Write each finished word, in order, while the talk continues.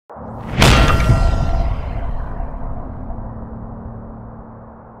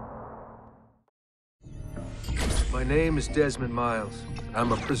My name is Desmond Miles.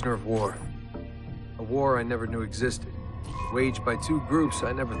 I'm a prisoner of war. A war I never knew existed, waged by two groups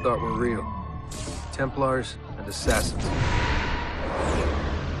I never thought were real. Templars and Assassins.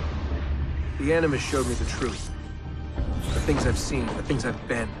 The Animus showed me the truth. The things I've seen, the things I've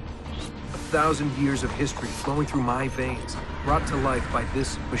been. 1,000 years of history flowing through my veins, brought to life by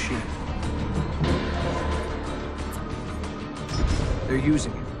this machine. They're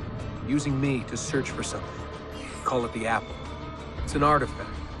using it. Using me to search for something. Call it the Apple. It's an artifact.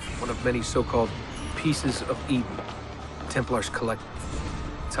 One of many so-called pieces of Eden. The Templars collect them.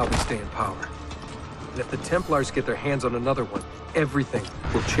 It's how they stay in power. And if the Templars get their hands on another one, everything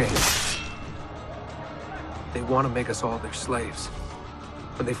will change. They want to make us all their slaves.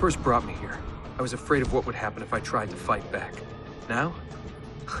 When they first brought me here, I was afraid of what would happen if I tried to fight back. Now?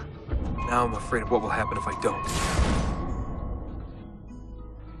 Now I'm afraid of what will happen if I don't.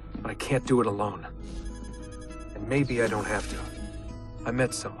 But I can't do it alone. And maybe I don't have to. I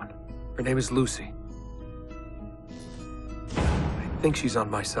met someone. Her name is Lucy. I think she's on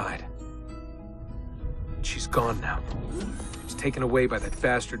my side. She's gone now. She's taken away by that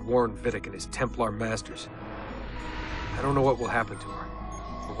bastard Warren Vidic and his Templar masters. I don't know what will happen to her,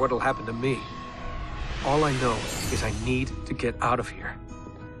 or what'll happen to me. All I know is I need to get out of here.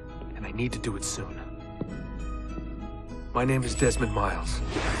 And I need to do it soon. My name is Desmond Miles,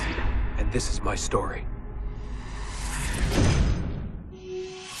 and this is my story.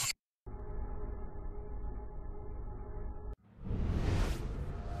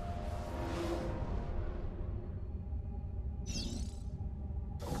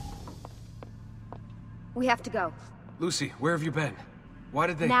 We have to go. Lucy, where have you been? Why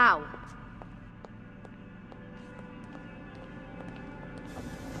did they— Now!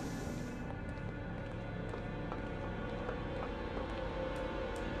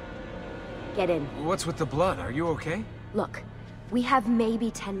 Get in. What's with the blood? Are you okay? Look, we have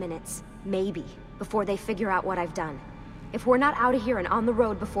maybe 10 minutes. Maybe. Before they figure out what I've done. If we're not out of here and on the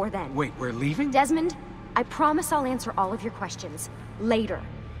road before then— Wait, we're leaving? Desmond, I promise I'll answer all of your questions. Later.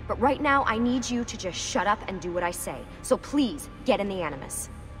 But right now, I need you to just shut up and do what I say. So please, get in the Animus.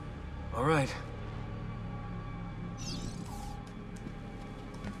 All right.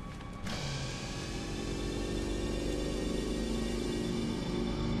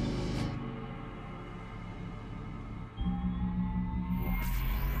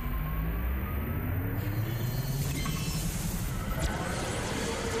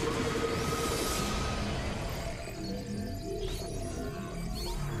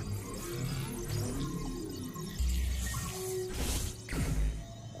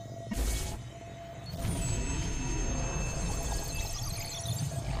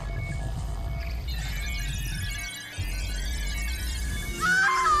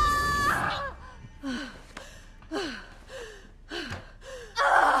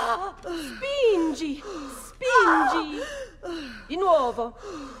 Spingi! Spingi! Di nuovo!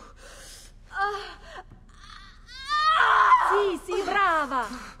 Sì, sì, brava!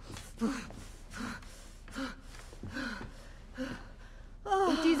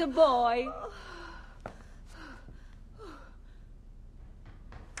 It is a boy.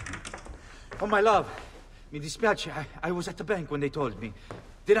 Oh, my love. Mi dispiace. I was at the bank when they told me.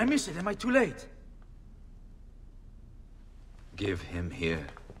 Did I miss it? Am I too late? Give him here.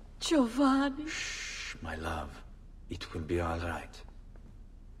 Giovanni. Shh, my love. It will be all right.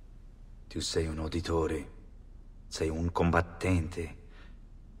 Tu sei un uditore. Sei un combattente.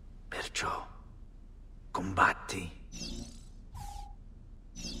 Perciò, combatti.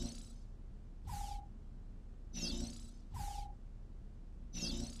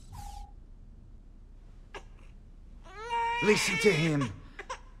 Listen to him.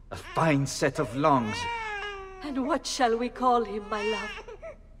 A fine set of lungs. And what shall we call him, my love?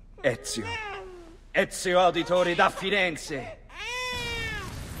 Ezio. Ezio Auditore da Firenze.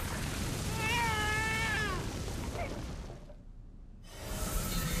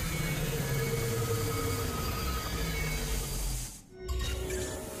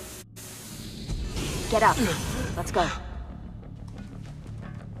 Get up. Let's go.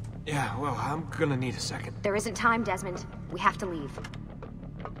 Yeah, well, I'm gonna need a second. There isn't time, Desmond. We have to leave.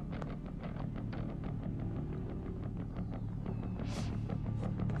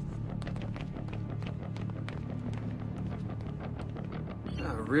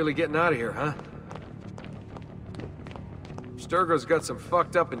 Really getting out of here, huh? Sturgo's got some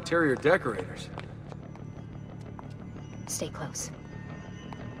fucked up interior decorators. Stay close.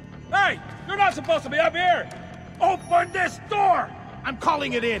 Hey! You're not supposed to be up here! Open this door! I'm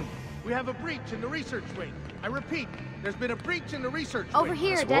calling it in. We have a breach in the research wing. I repeat, there's been a breach in the research wing. Over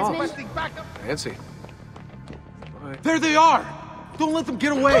here, That's wrong. Desmond. Requesting backup. Fancy. Right. There they are! Don't let them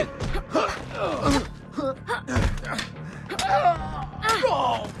get away!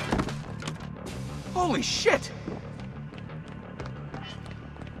 Holy shit!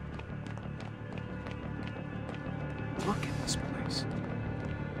 Look at this place.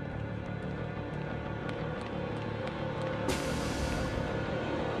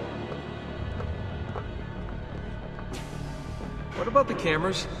 What about the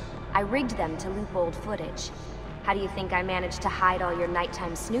cameras? I rigged them to loop old footage. How do you think I managed to hide all your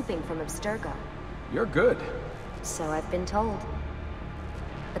nighttime snooping from Abstergo? You're good. So I've been told.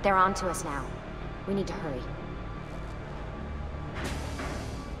 But they're on to us now. We need to hurry.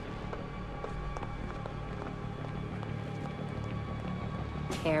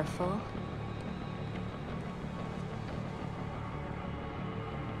 Careful.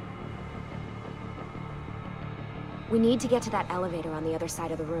 We need to get to that elevator on the other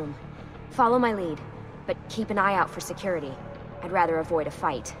side of the room. Follow my lead, but keep an eye out for security. I'd rather avoid a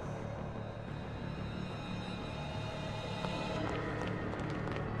fight.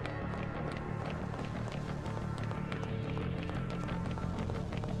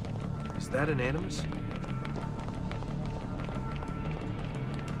 Is that an Animus?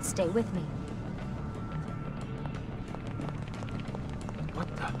 Stay with me. What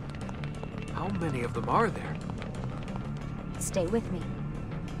the? How many of them are there? Stay with me.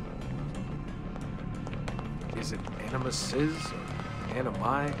 Is it Animuses or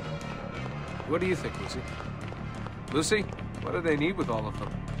Animi? What do you think, Lucy? Lucy, what do they need with all of them?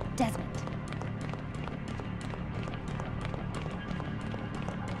 Desmond.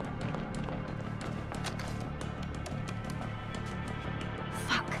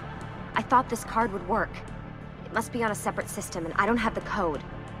 Fuck. I thought this card would work. It must be on a separate system, and I don't have the code.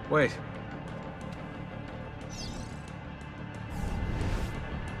 Wait.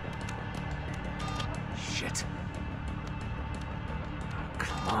 Shit.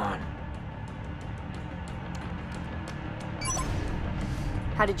 Come on.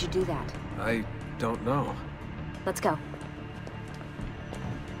 How did you do that? I don't know. Let's go.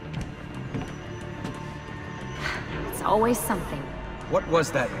 It's always something. What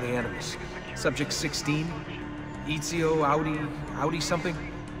was that in the Animus? Subject 16? Ezio, Audi something?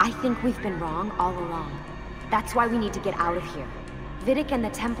 I think we've been wrong all along. That's why we need to get out of here. Vidic and the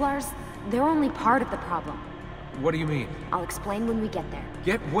Templars, they're only part of the problem. What do you mean? I'll explain when we get there.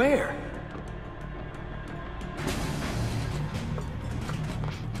 Get where?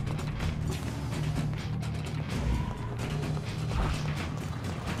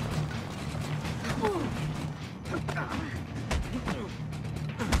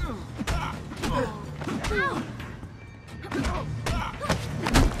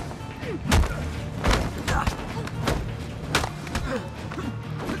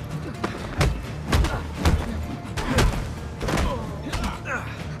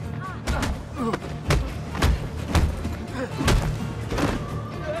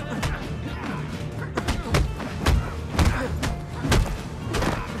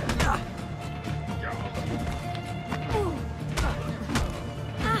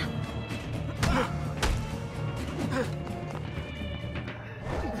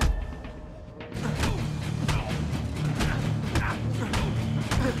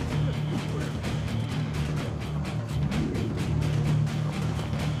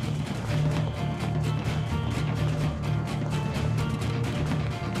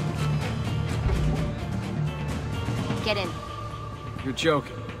 Get in. You're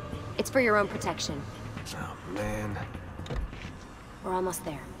joking. It's for your own protection. Oh, man. We're almost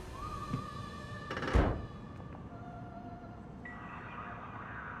there.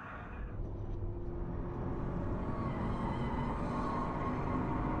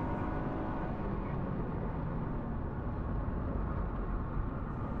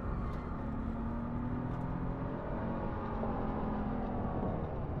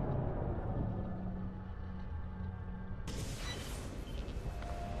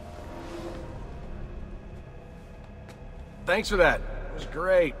 Thanks for that. It was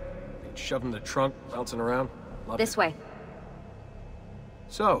great. Shoving the trunk, bouncing around. Loved This it. way.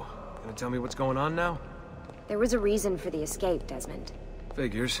 So, gonna tell me what's going on now? There was a reason for the escape, Desmond.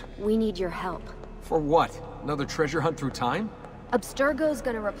 Figures. We need your help. For what? Another treasure hunt through time? Abstergo's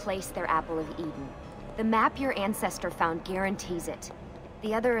gonna replace their Apple of Eden. The map your ancestor found guarantees it.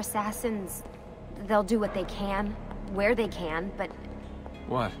 The other assassins, they'll do what they can, where they can, but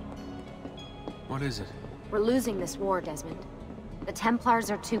What? What is it? we're losing this war, Desmond. The Templars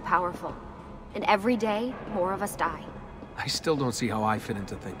are too powerful. And every day, more of us die. I still don't see how I fit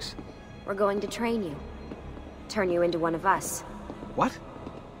into things. We're going to train you. Turn you into one of us. What?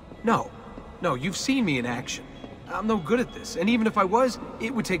 No. No, you've seen me in action. I'm no good at this, and even if I was,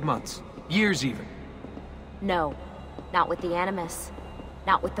 it would take months. Years even. No. Not with the Animus.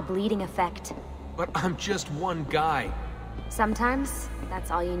 Not with the bleeding effect. But I'm just one guy. Sometimes,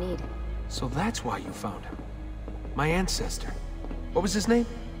 that's all you need. So that's why you found him. My ancestor. What was his name?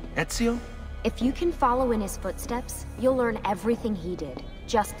 Ezio? If you can follow in his footsteps, you'll learn everything he did,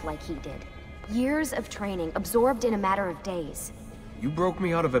 just like he did. Years of training, absorbed in a matter of days. You broke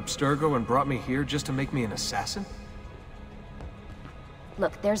me out of Abstergo and brought me here just to make me an assassin?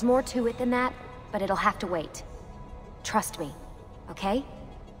 Look, there's more to it than that, but it'll have to wait. Trust me, okay?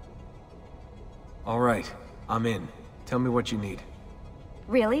 All right, I'm in. Tell me what you need.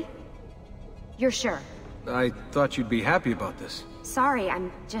 Really? You're sure? I thought you'd be happy about this. Sorry,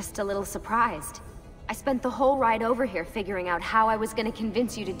 I'm just a little surprised. I spent the whole ride over here figuring out how I was gonna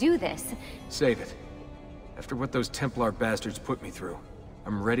convince you to do this. Save it. After what those Templar bastards put me through,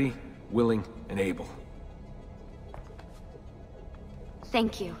 I'm ready, willing, and able.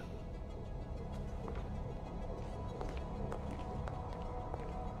 Thank you.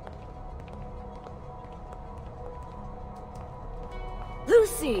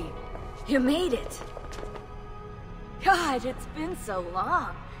 Lucy! You made it! God, it's been so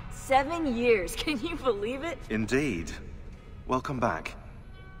long. 7 years, can you believe it? Indeed. Welcome back.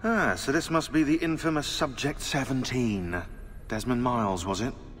 Ah, so this must be the infamous Subject 17. Desmond Miles, was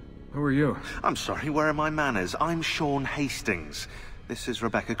it? Who are you? I'm sorry, where are my manners? I'm Sean Hastings. This is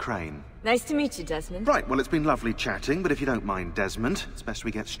Rebecca Crane. Nice to meet you, Desmond. Right, well, it's been lovely chatting, but if you don't mind, Desmond, it's best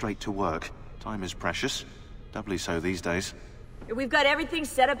we get straight to work. Time is precious. Doubly so these days. We've got everything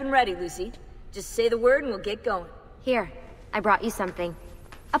set up and ready, Lucy. Just say the word and we'll get going. Here, I brought you something.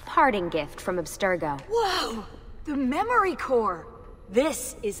 A parting gift from Abstergo. Whoa! The memory core!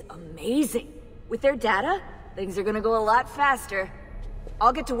 This is amazing. With their data, things are gonna go a lot faster.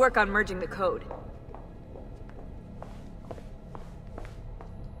 I'll get to work on merging the code.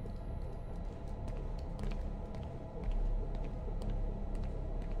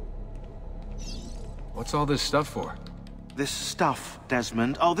 What's all this stuff for? This stuff,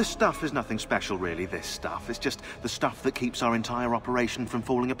 Desmond. Oh, this stuff is nothing special, really, this stuff. It's just the stuff that keeps our entire operation from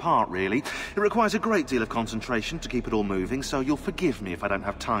falling apart, really. It requires a great deal of concentration to keep it all moving, so you'll forgive me if I don't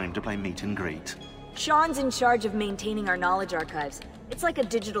have time to play meet and greet. Sean's in charge of maintaining our knowledge archives. It's like a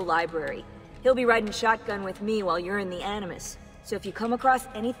digital library. He'll be riding shotgun with me while you're in the Animus. So if you come across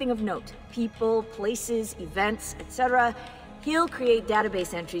anything of note, people, places, events, etc., he'll create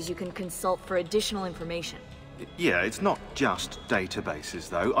database entries you can consult for additional information. Yeah, it's not just databases,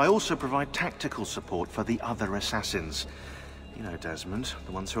 though. I also provide tactical support for the other assassins. You know, Desmond,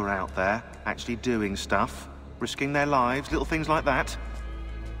 the ones who are out there, actually doing stuff, risking their lives, little things like that.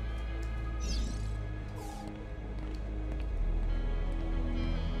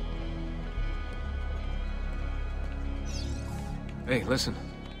 Hey, listen.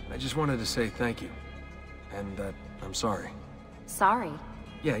 I just wanted to say thank you. And that I'm sorry. Sorry?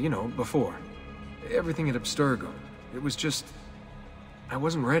 Yeah, you know, before. Everything at Abstergo. It was just... I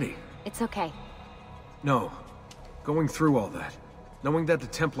wasn't ready. It's okay. No. Going through all that. Knowing that the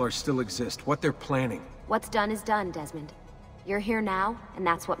Templars still exist, what they're planning. What's done is done, Desmond. You're here now, and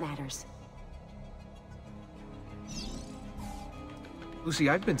that's what matters. Lucy,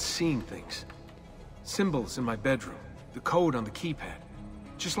 I've been seeing things. Symbols in my bedroom. The code on the keypad.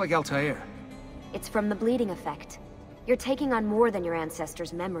 Just like Altair. It's from the bleeding effect. You're taking on more than your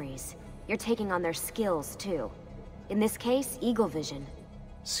ancestors' memories. You're taking on their skills, too. In this case, eagle vision.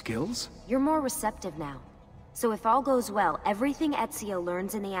 Skills? You're more receptive now. So if all goes well, everything Ezio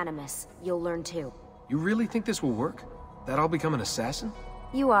learns in the Animus, you'll learn too. You really think this will work? That I'll become an assassin?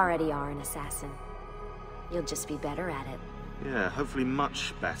 You already are an assassin. You'll just be better at it. Yeah, hopefully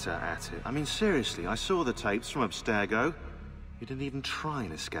much better at it. I mean, seriously, I saw the tapes from Abstergo. You didn't even try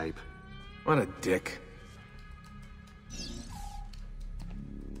and escape. What a dick.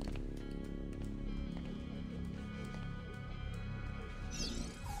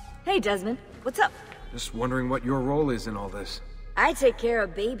 Hey, Desmond. What's up? Just wondering what your role is in all this. I take care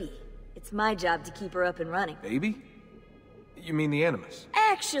of Baby. It's my job to keep her up and running. Baby? You mean the Animus?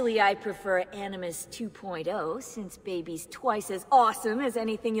 Actually, I prefer Animus 2.0, since Baby's twice as awesome as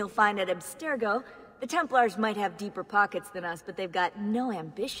anything you'll find at Abstergo. The Templars might have deeper pockets than us, but they've got no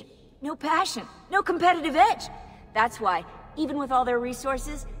ambition, no passion, no competitive edge. That's why, even with all their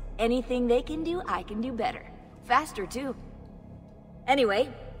resources, anything they can do, I can do better. Faster, too. Anyway,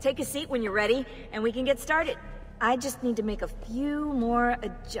 take a seat when you're ready, and we can get started. I just need to make a few more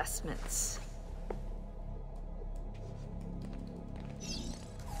adjustments.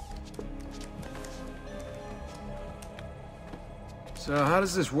 So how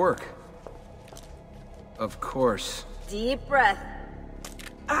does this work? Of course. Deep breath.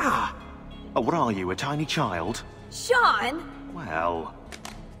 Ah! Oh, what are you, a tiny child? Sean! Well...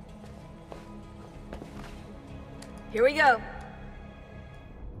 Here we go.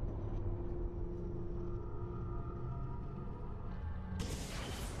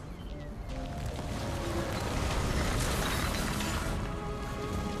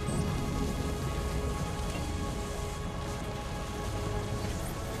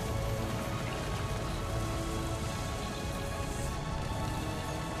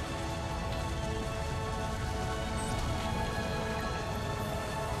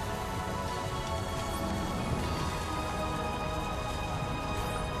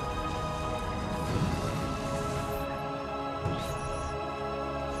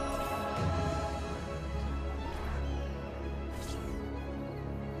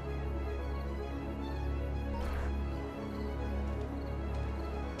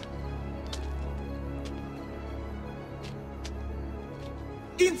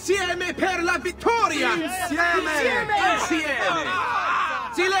 Insieme per la vittoria! Insieme!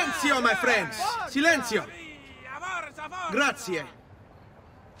 Silenzio, my friends! Silenzio! Grazie.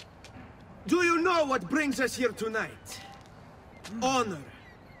 Do you know what brings us here tonight? Honor.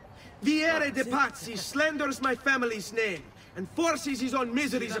 Viere de Pazzi slanders my family's name and forces his own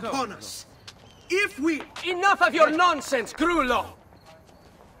miseries upon us. If we... Enough of your nonsense, Grullo!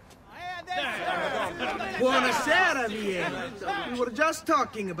 Buonasera, Viera. We were just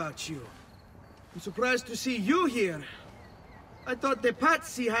talking about you. I'm surprised to see you here. I thought the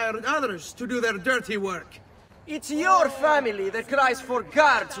Pazzi hired others to do their dirty work. It's your family that cries for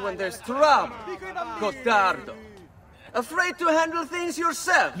guards when there's trouble, Gottardo. Afraid to handle things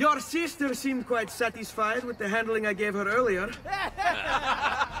yourself? Your sister seemed quite satisfied with the handling I gave her earlier.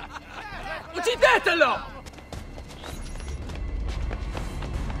 Uccidetelo!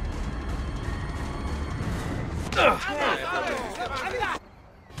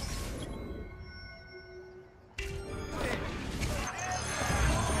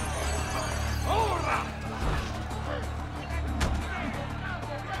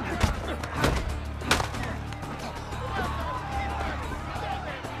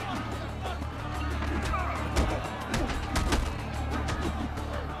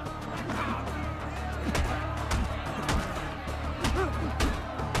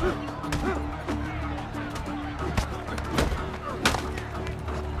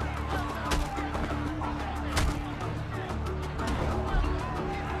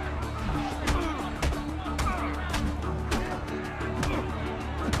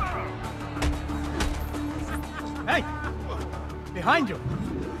 Hey! Behind you!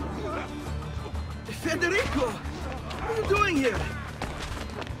 Federico! What are you doing here?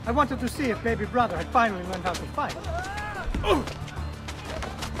 I wanted to see if baby brother had finally learned how to fight.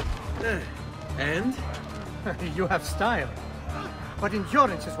 And? You have style. But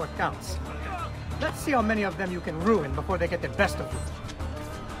endurance is what counts. Let's see how many of them you can ruin before they get the best of you.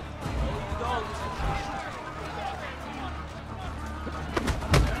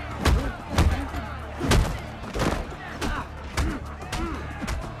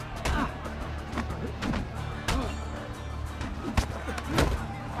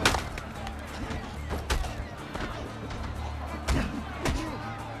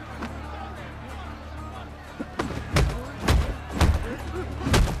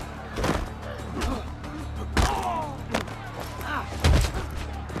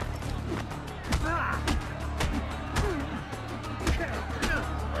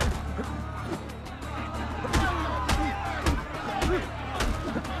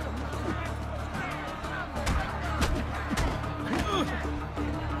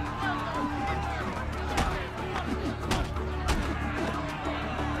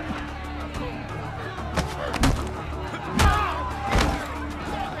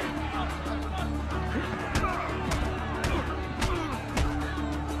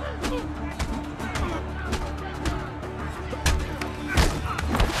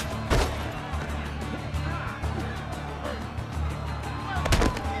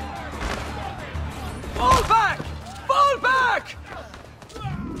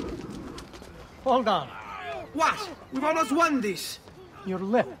 Hold on. What? We've almost won this. Your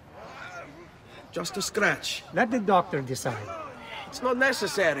lip. Just a scratch. Let the doctor decide. It's not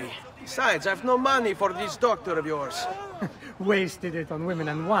necessary. Besides, I've no money for this doctor of yours. Wasted it on women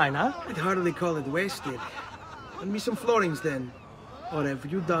and wine, huh? I'd hardly call it wasted. Lend me some florins then. Or have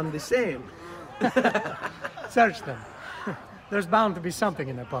you done the same? Search them. There's bound to be something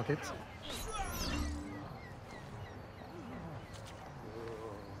in their pockets.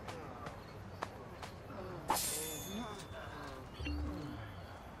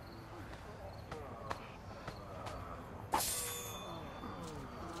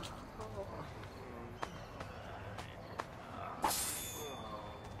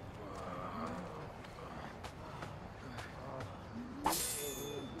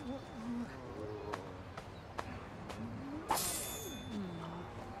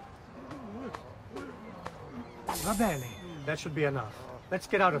 Va bene. That should be enough. Let's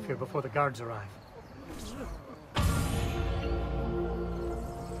get out of here before the guards arrive.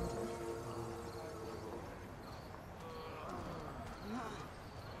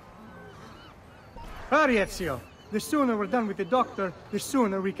 Hurry, Ezio. The sooner we're done with the doctor, the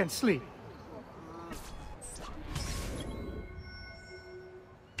sooner we can sleep.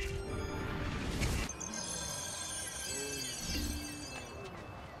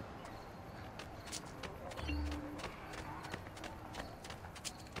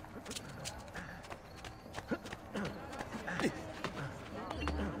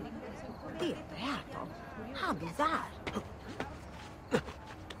 How be that?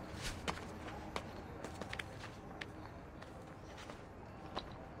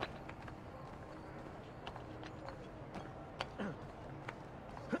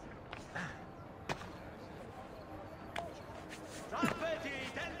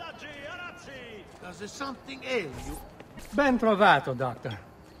 Does something ail you? Ben trovato, Doctor.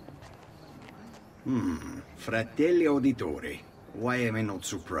 Fratelli Auditori, why am I not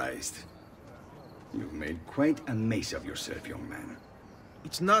surprised? You've made quite a mess of yourself, young man.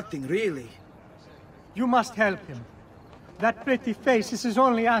 It's nothing, really. You must help him. That pretty face is his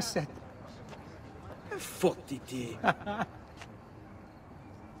only asset. Fottiti.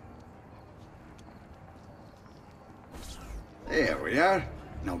 There we are.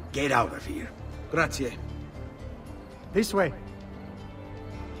 Now get out of here. Grazie. This way.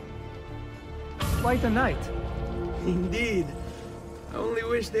 Quite a night. Indeed. I only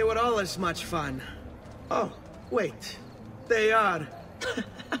wish they were all as much fun. Oh, wait. They are.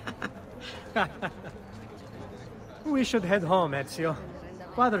 We should head home, Ezio.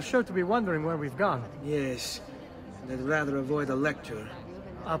 Father's sure to be wondering where we've gone. Yes. And I'd rather avoid a lecture.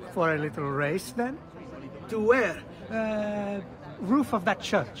 Up for a little race, then? To where? Roof of that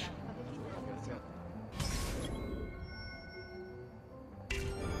church.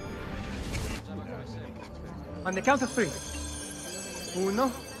 On the count of 3.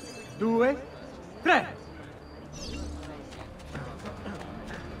 1, 2, 3.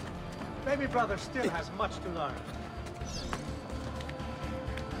 Baby brother still has much to learn.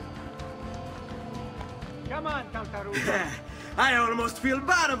 Come on, Cantaruga. I almost feel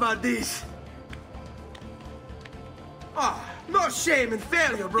bad about this. Oh, no shame in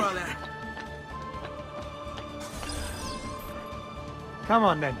failure, brother. Come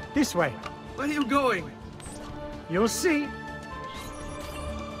on, then. This way. Where are you going? You'll see.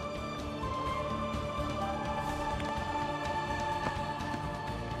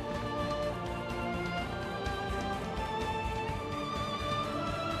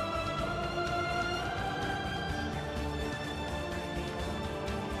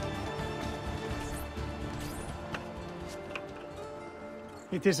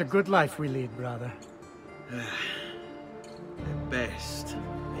 It is a good life we lead, brother. The best.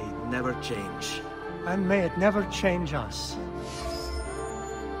 May it never change. And may it never change us.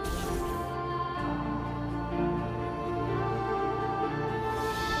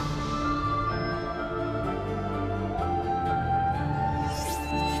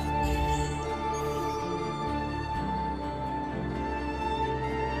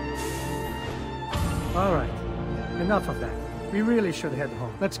 All right. Enough of that. We really should head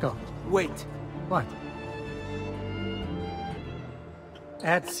home. Let's go. Wait. What?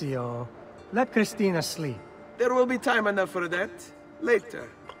 Ezio, let Cristina sleep. There will be time enough for that. Later.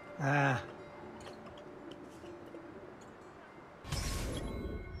 Ah.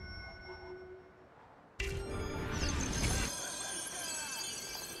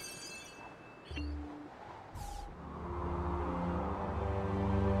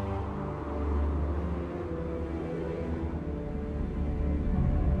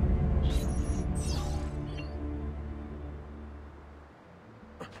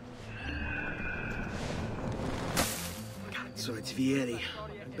 So it's Vieri.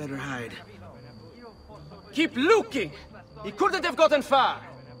 I'd better hide. Keep looking! He couldn't have gotten far!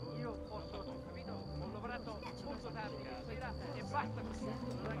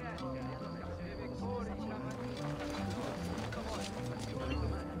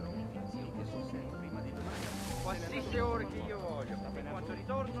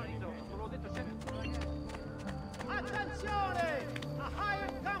 Attenzione! A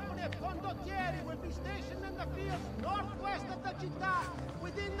hired company of condottieri will be stationed in the fields northwest of the città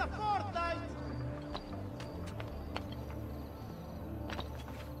within the fortnight.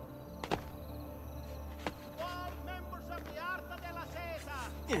 All members of the Arta della Seta,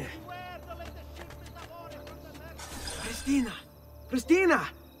 beware dovete scippare d'amore from the merchants. Cristina! Cristina!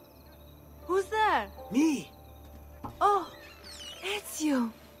 Who's there? Me! Oh,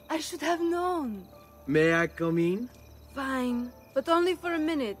 Ezio! I should have known. May I come in? Fine, but only for a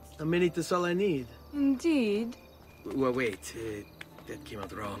minute. A minute is all I need. Indeed. Well, wait. That came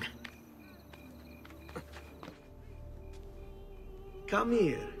out wrong. Come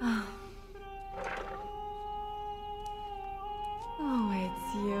here. Oh,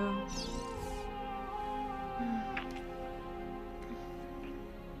 it's you.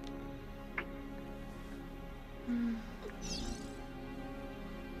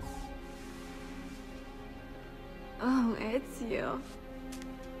 Oh, it's you.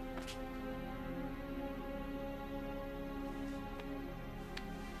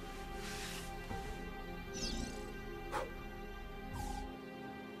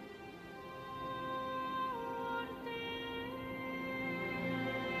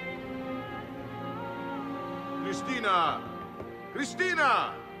 Christina!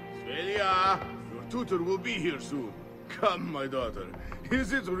 Christina! Svelia! Your tutor will be here soon. Come, my daughter.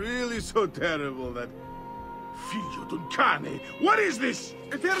 Is it really so terrible that... Figlio d'un cane! What is this?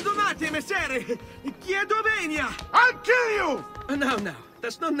 Perdonate, messere! Chiedo venia! I'll kill you! No,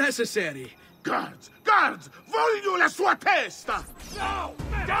 that's not necessary. Guards! Guards! Voglio la sua testa! No!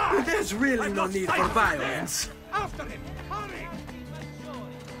 There's really no need for violence. After him! Hurry!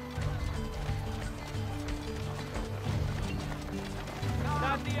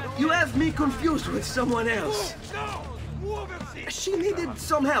 You have me confused with someone else. No! Muoversi! She needed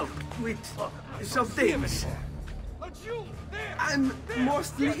some help with some things. But you, there! I'm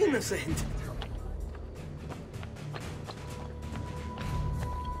mostly innocent.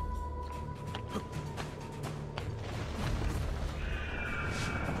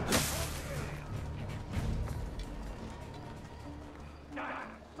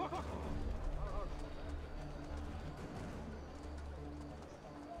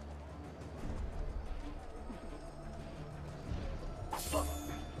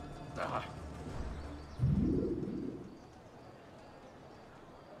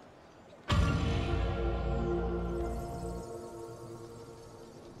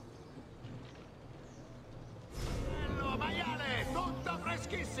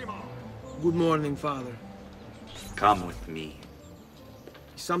 Good morning, Father. Come with me.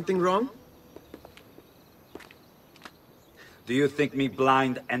 Something wrong? Do you think me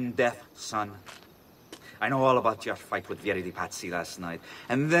blind and deaf, son? I know all about your fight with Verdi Pazzi last night.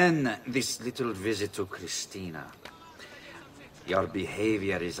 And then this little visit to Christina. Your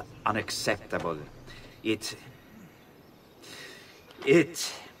behavior is unacceptable. It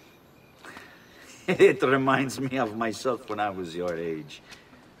reminds me of myself when I was your age.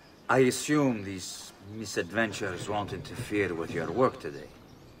 I assume these misadventures won't interfere with your work today.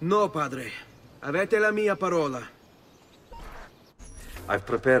 No, Padre. Avete la mia parola. I've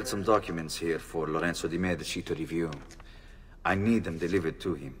prepared some documents here for Lorenzo di Medici to review. I need them delivered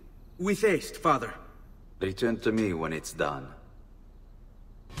to him. With haste, Father. Return to me when it's done.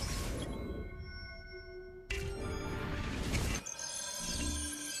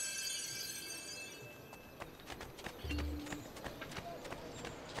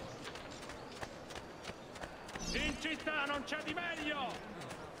 In città non c'è di meglio!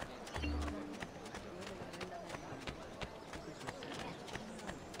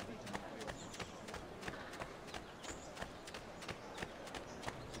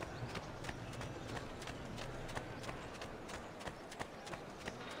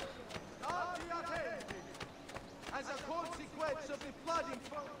 As a consequence of the flooding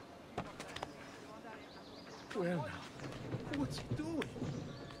from... Well, now, what's he doing?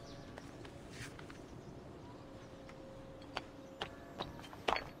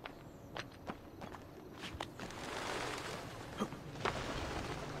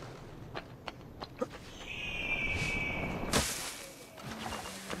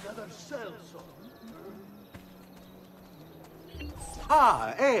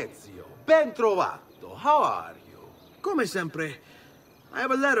 Ah, Ezio, ben trovato. How are you? Come sempre. I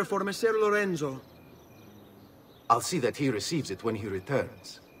have a letter for Messer Lorenzo. I'll see that he receives it when he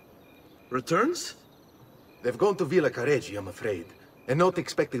returns. Returns? They've gone to Villa Careggi, I'm afraid, and not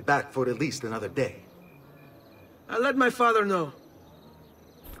expected back for at least another day. I'll let my father know.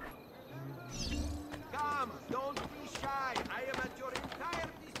 Come, don't be shy. I am at your entire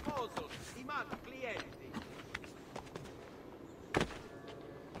disposal. Stimato clienti.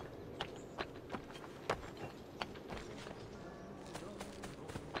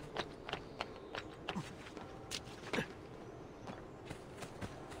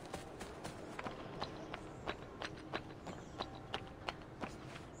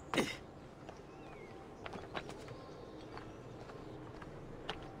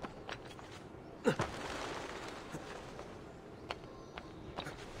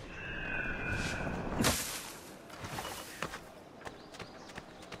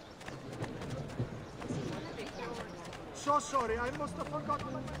 so sorry. I must have forgotten.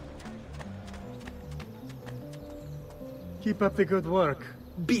 Keep up the good work.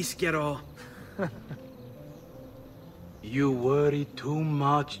 Bischero. You worry too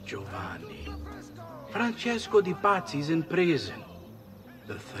much, Giovanni. Francesco Di Pazzi's in prison.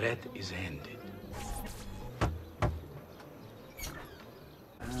 The threat is ended.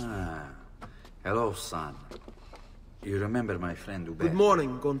 Ah. Hello, son. You remember my friend Uberto? Good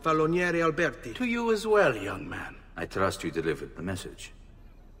morning, Gonfaloniere Alberti. To you as well, young man. I trust you delivered the message.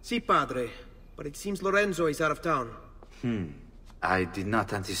 Si, padre. But it seems Lorenzo is out of town. I did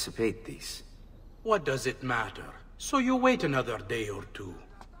not anticipate this. What does it matter? So you wait another day or two.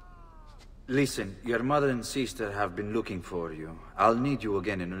 Listen, your mother and sister have been looking for you. I'll need you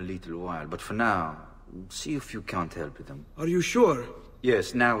again in a little while, but for now, see if you can't help them. Are you sure?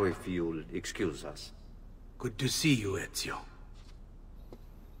 Yes, now if you'll excuse us. Good to see you, Ezio.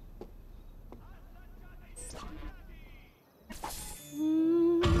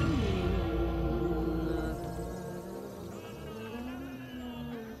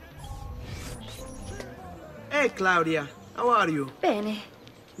 Hey, Claudia. How are you? Bene.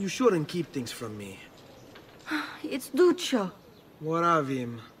 You shouldn't keep things from me. It's Duccio. What of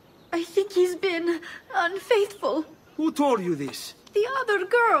him? I think he's been unfaithful. Who told you this? The other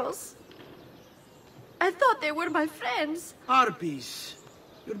girls. I thought they were my friends. Harpies.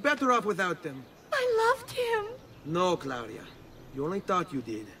 You're better off without them. I loved him. No, Claudia. You only thought you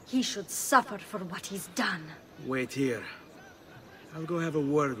did. He should suffer for what he's done. Wait here. I'll go have a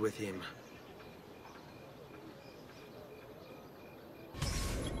word with him.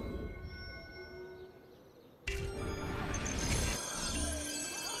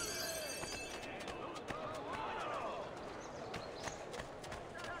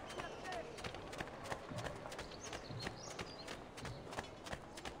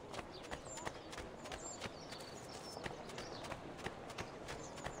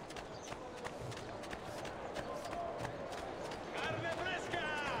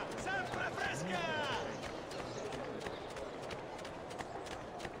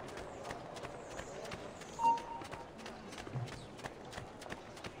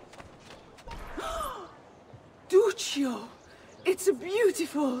 Duccio, it's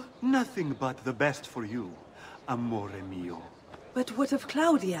beautiful. Nothing but the best for you, amore mio. But what of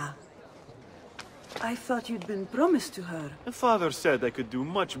Claudia? I thought you'd been promised to her. Father said I could do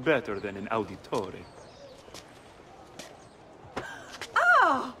much better than an auditore.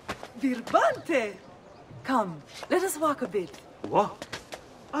 Ah! Birbante! Come, let us walk a bit. What?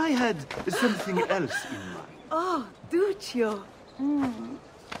 I had something else in mind. Oh, Duccio.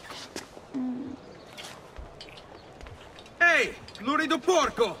 Hey, lurido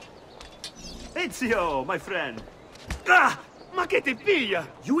porco! Ezio, my friend. Ah! Ma che ti piglia?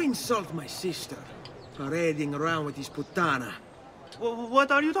 You insult my sister. Parading around with this putana.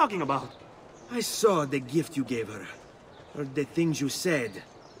 What are you talking about? I saw the gift you gave her. Heard the things you said.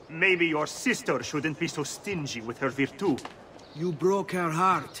 Maybe your sister shouldn't be so stingy with her virtù. You broke her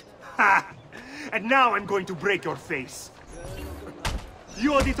heart. Ha! And now I'm going to break your face.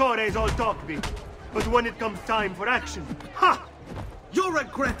 You auditores all talk big, but when it comes time for action, ha! You'll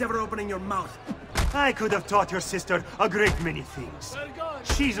regret ever opening your mouth. I could have taught your sister a great many things.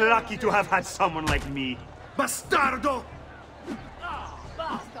 She's lucky to have had someone like me. Bastardo!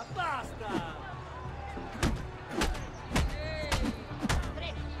 Basta, basta!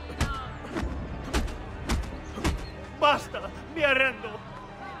 Basta! Mi arrendo!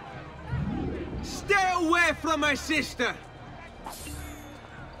 Stay away from my sister!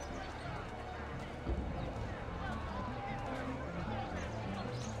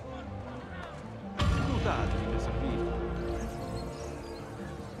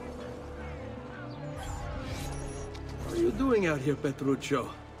 What are you doing out here, Petruccio?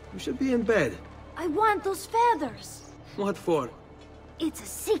 You should be in bed. I want those feathers. What for? It's a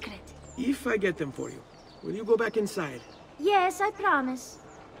secret. If I get them for you, will you go back inside? Yes, I promise.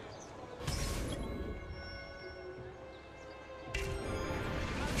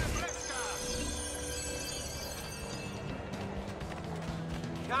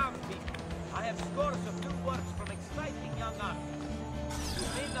 Campi, I have scores of new works from exciting young artists. You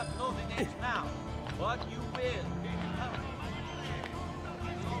may not know the names now, but you will.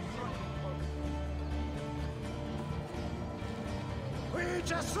 We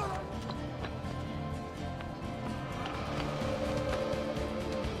just saw.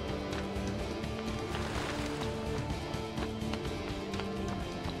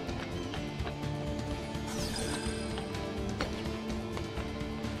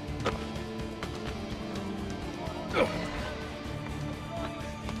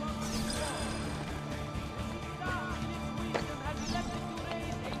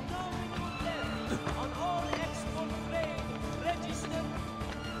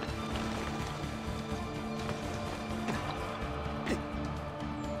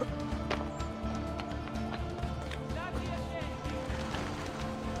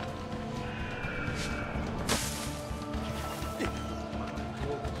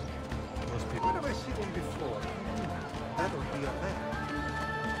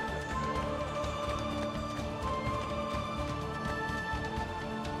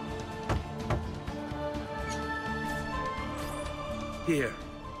 Here,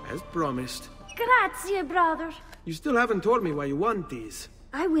 as promised. Grazie, brother. You still haven't told me why you want these.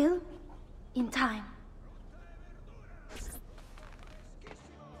 I will. In time.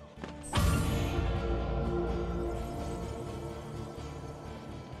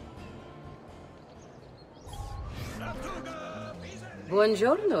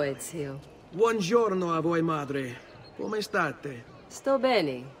 Buongiorno, Ezio. Buongiorno a voi, madre. Come state? Sto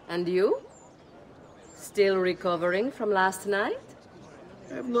bene. And you? Still recovering from last night?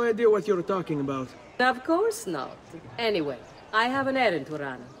 I have no idea what you're talking about. Of course not. Anyway, I have an errand to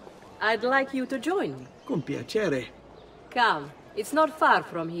run. I'd like you to join me. Con piacere. Come. It's not far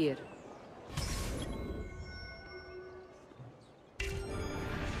from here.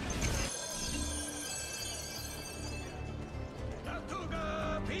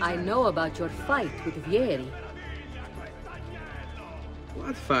 I know about your fight with Vieri.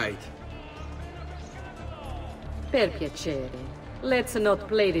 What fight? Per piacere. Let's not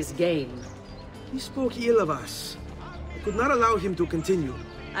play this game. He spoke ill of us. I could not allow him to continue.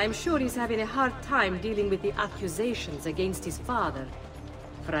 I'm sure he's having a hard time dealing with the accusations against his father.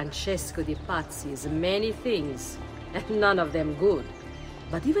 Francesco di Pazzi is many things, and none of them good.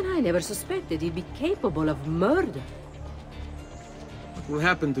 But even I never suspected he'd be capable of murder. What will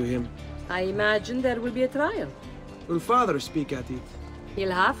happen to him? I imagine there will be a trial. Will father speak at it?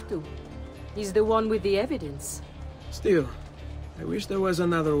 He'll have to. He's the one with the evidence. Still, I wish there was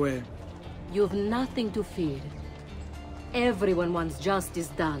another way. You've nothing to fear. Everyone wants justice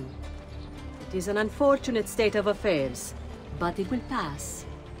done. It is an unfortunate state of affairs, but it will pass.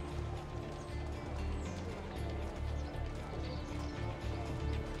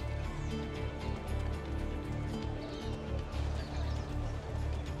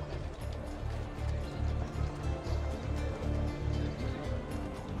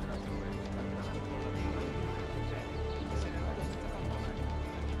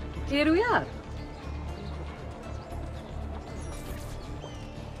 Here we are.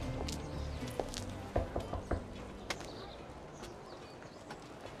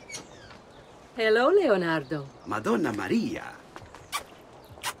 Hello, Leonardo. Madonna Maria.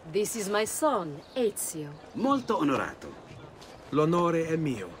 This is my son, Ezio. Molto onorato. L'onore è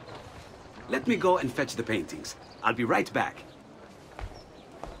mio. Let me go and fetch the paintings. I'll be right back.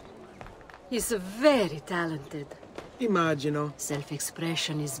 He's very talented. Immagino.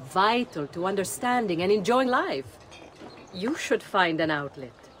 Self-expression is vital to understanding and enjoying life. You should find an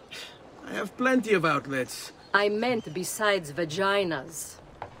outlet. I have plenty of outlets. I meant besides vaginas.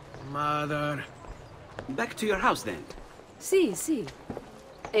 Mother. Back to your house, then. Si.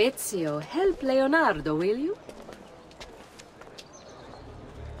 Ezio, help Leonardo, will you?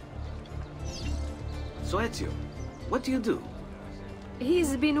 So, Ezio, what do you do?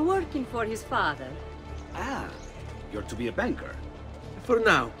 He's been working for his father. Ah, you're to be a banker. For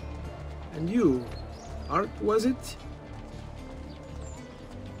now. And you? Art, was it?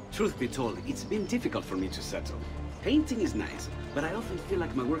 Truth be told, it's been difficult for me to settle. Painting is nice, but I often feel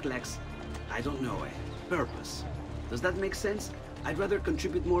like my work lacks, I don't know, a purpose. Does that make sense? I'd rather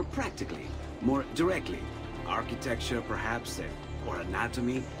contribute more practically, more directly. Architecture, perhaps, or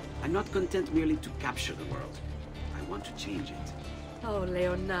anatomy. I'm not content merely to capture the world. I want to change it. Oh,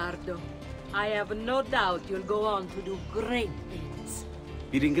 Leonardo. I have no doubt you'll go on to do great things.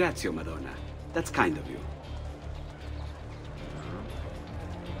 Vi ringrazio, Madonna. That's kind of you.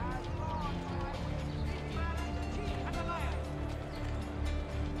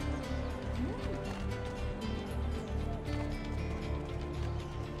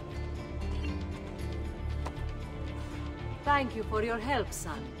 Thank you for your help,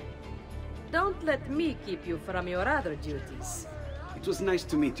 son. Don't let me keep you from your other duties. It was nice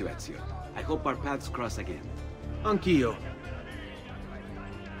to meet you, Ezio. I hope our paths cross again. Anch'io.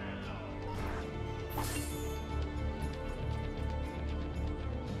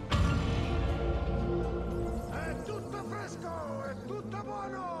 È tutto fresco, è tutto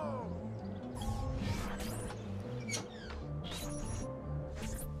buono!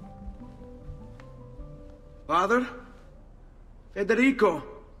 Father? Federico!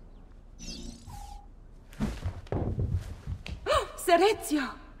 Sir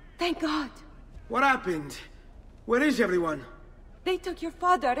Ezio! Thank God! What happened? Where is everyone? They took your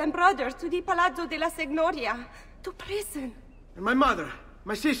father and brothers to the Palazzo della Signoria, to prison. And my mother?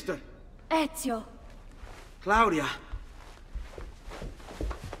 My sister? Ezio! Claudia?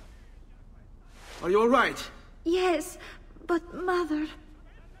 Are you all right? Yes, but Mother...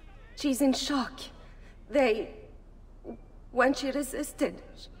 She's in shock. When she resisted...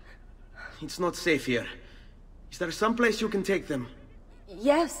 It's not safe here. Is there some place you can take them?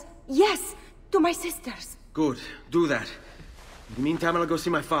 Yes, to my sisters. Good, do that. In the meantime, I'll go see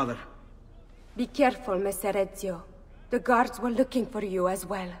my father. Be careful, Messer Ezio. The guards were looking for you as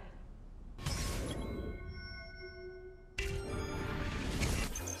well.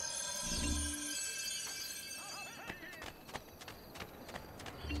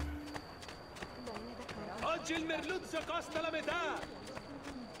 Oggi il merluzzo costa la metà!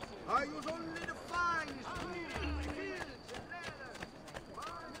 I use only the finest wheels, fields, and leather.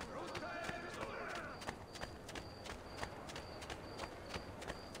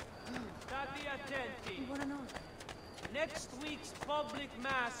 State attenti. Next week's public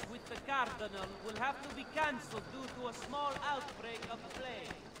mass with the Cardinal will have to be cancelled due to a small outbreak of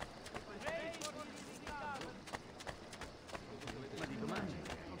plague. Pray for the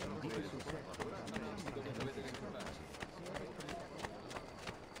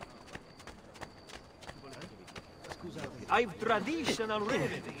I've traditional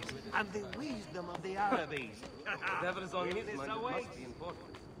remedies and the wisdom of the Arabes. The devil's on this away.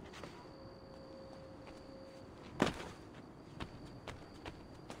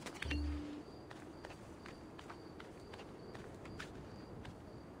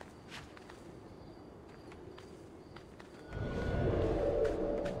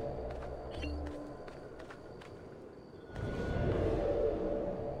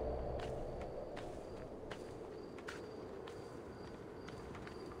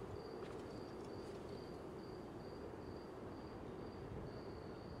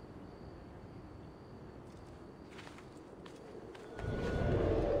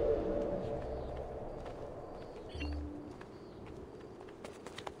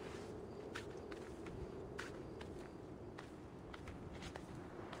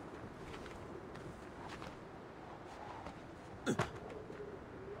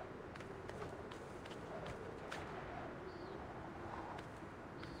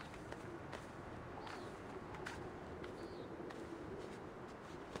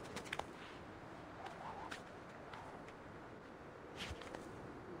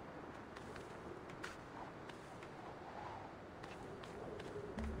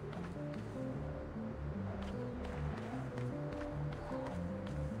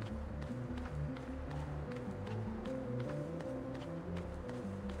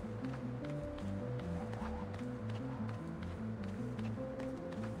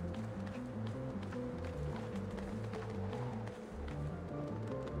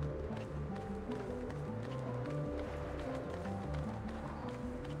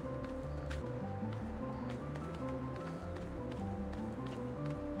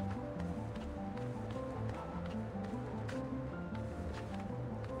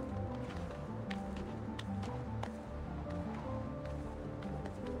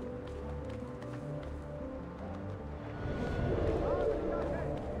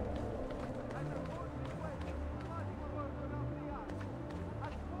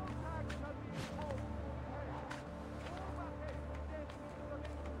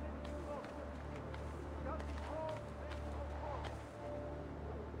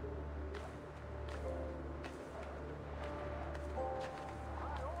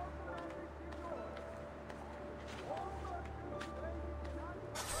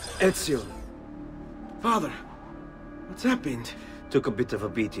 Ezio. Father, what's happened? Took a bit of a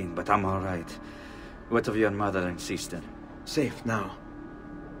beating, but I'm all right. What of your mother and sister? Safe now.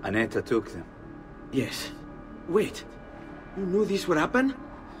 Annetta took them. Yes. Wait. You knew this would happen?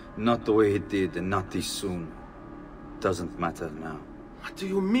 Not the way it did, and not this soon. Doesn't matter now. What do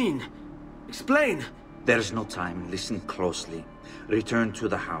you mean? Explain! There's no time. Listen closely. Return to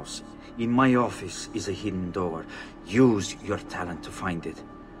the house. In my office is a hidden door. Use your talent to find it.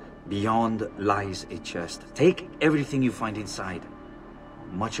 Beyond lies a chest. Take everything you find inside.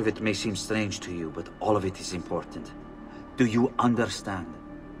 Much of it may seem strange to you, but all of it is important. Do you understand?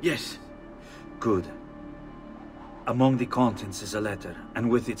 Yes. Good. Among the contents is a letter, and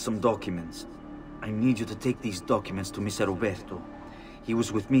with it some documents. I need you to take these documents to Mr. Roberto. He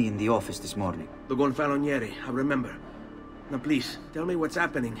was with me in the office this morning. The Gonfalonieri, I remember. Now please, tell me what's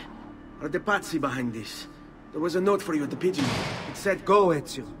happening. Are the Pazzi behind this? There was a note for you at the pigeon. It said, "Go,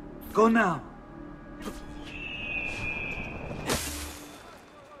 Ezio. Go now."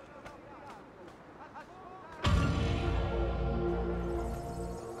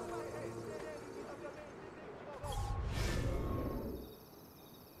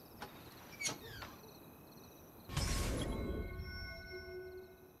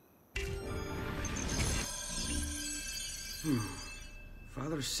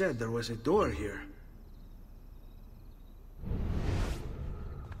 Father said there was a door here.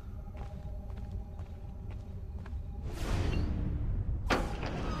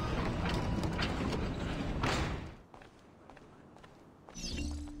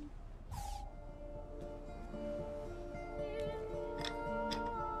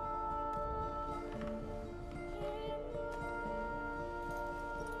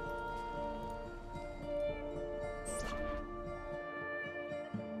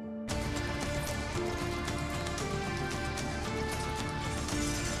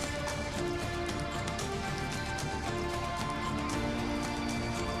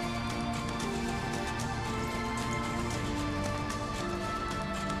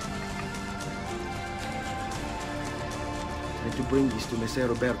 bring this to Messer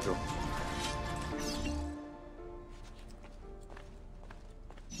Roberto.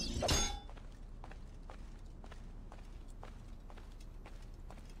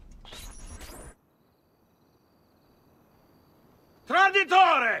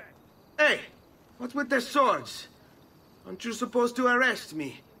 Traditore! Hey, what's with the swords? Aren't you supposed to arrest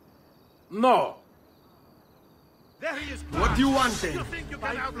me? No. There he is. What do you want then? You think you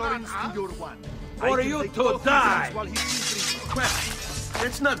can outrun us? Your one. For you to die! While he's Well,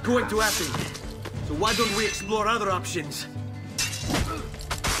 that's not going to happen. So why don't we explore other options?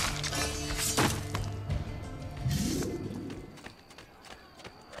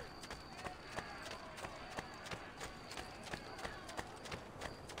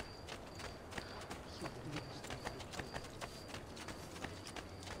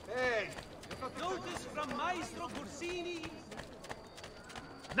 Hey, notice from Maestro Bursini.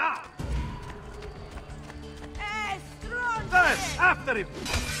 Now! Strong! First, after him!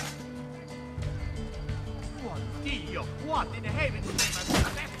 Buon Dio, what in heaven's name has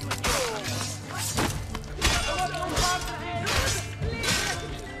left with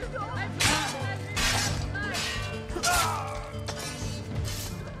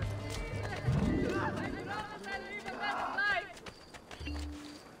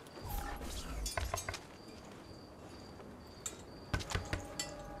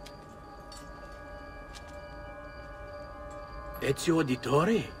Ezio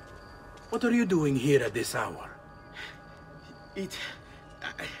Auditore? What are you doing here at this hour?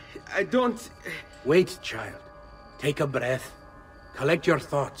 I don't... Wait, child. Take a breath. Collect your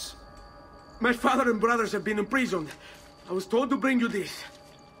thoughts. My father and brothers have been imprisoned. I was told to bring you this.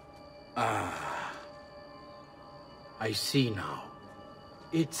 Ah. I see now.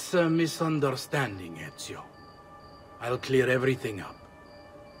 It's a misunderstanding, Ezio. I'll clear everything up.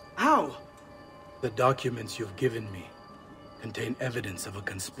 How? The documents you've given me contain evidence of a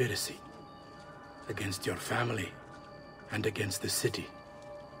conspiracy against your family and against the city.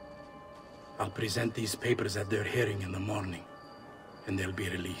 I'll present these papers at their hearing in the morning, and they'll be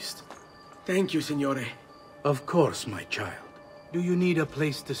released. Thank you, Signore. Of course, my child. Do you need a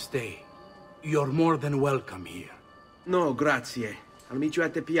place to stay? You're more than welcome here. No, grazie. I'll meet you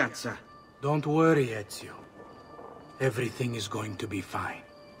at the piazza. Don't worry, Ezio. Everything is going to be fine.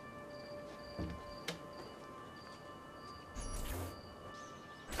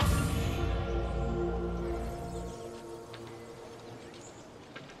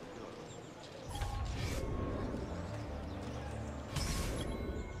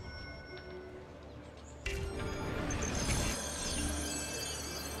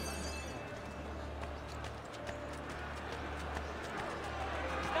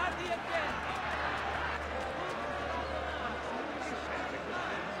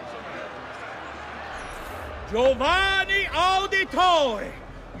 Giovanni Auditore!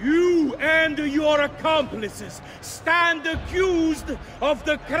 You and your accomplices stand accused of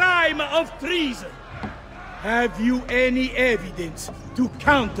the crime of treason. Have you any evidence to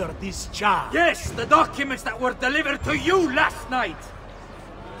counter this charge? Yes, the documents that were delivered to you last night.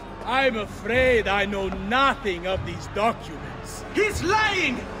 I'm afraid I know nothing of these documents. He's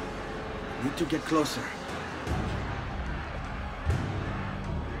lying! Need to get closer.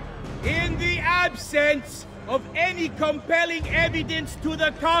 In the absence of any compelling evidence to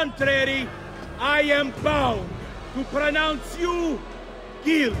the contrary, I am bound to pronounce you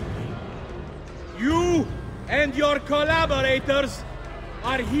guilty. You and your collaborators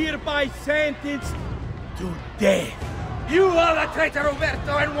are hereby sentenced to death. You are the traitor,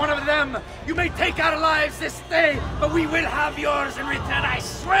 Roberto, and one of them. You may take our lives this day, but we will have yours in return, I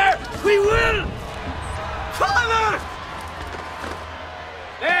swear! We will! Father!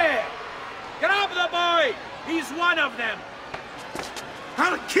 There! Grab the boy! He's one of them!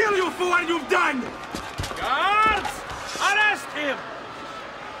 I'll kill you for what you've done! Guards! Arrest him!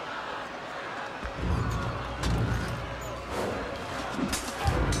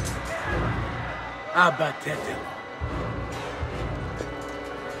 Abatetelo.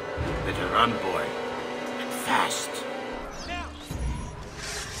 Better run, boy. And fast.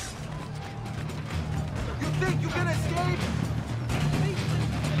 You think you can escape?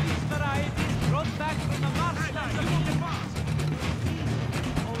 These varieties brought back from the marshlands, you will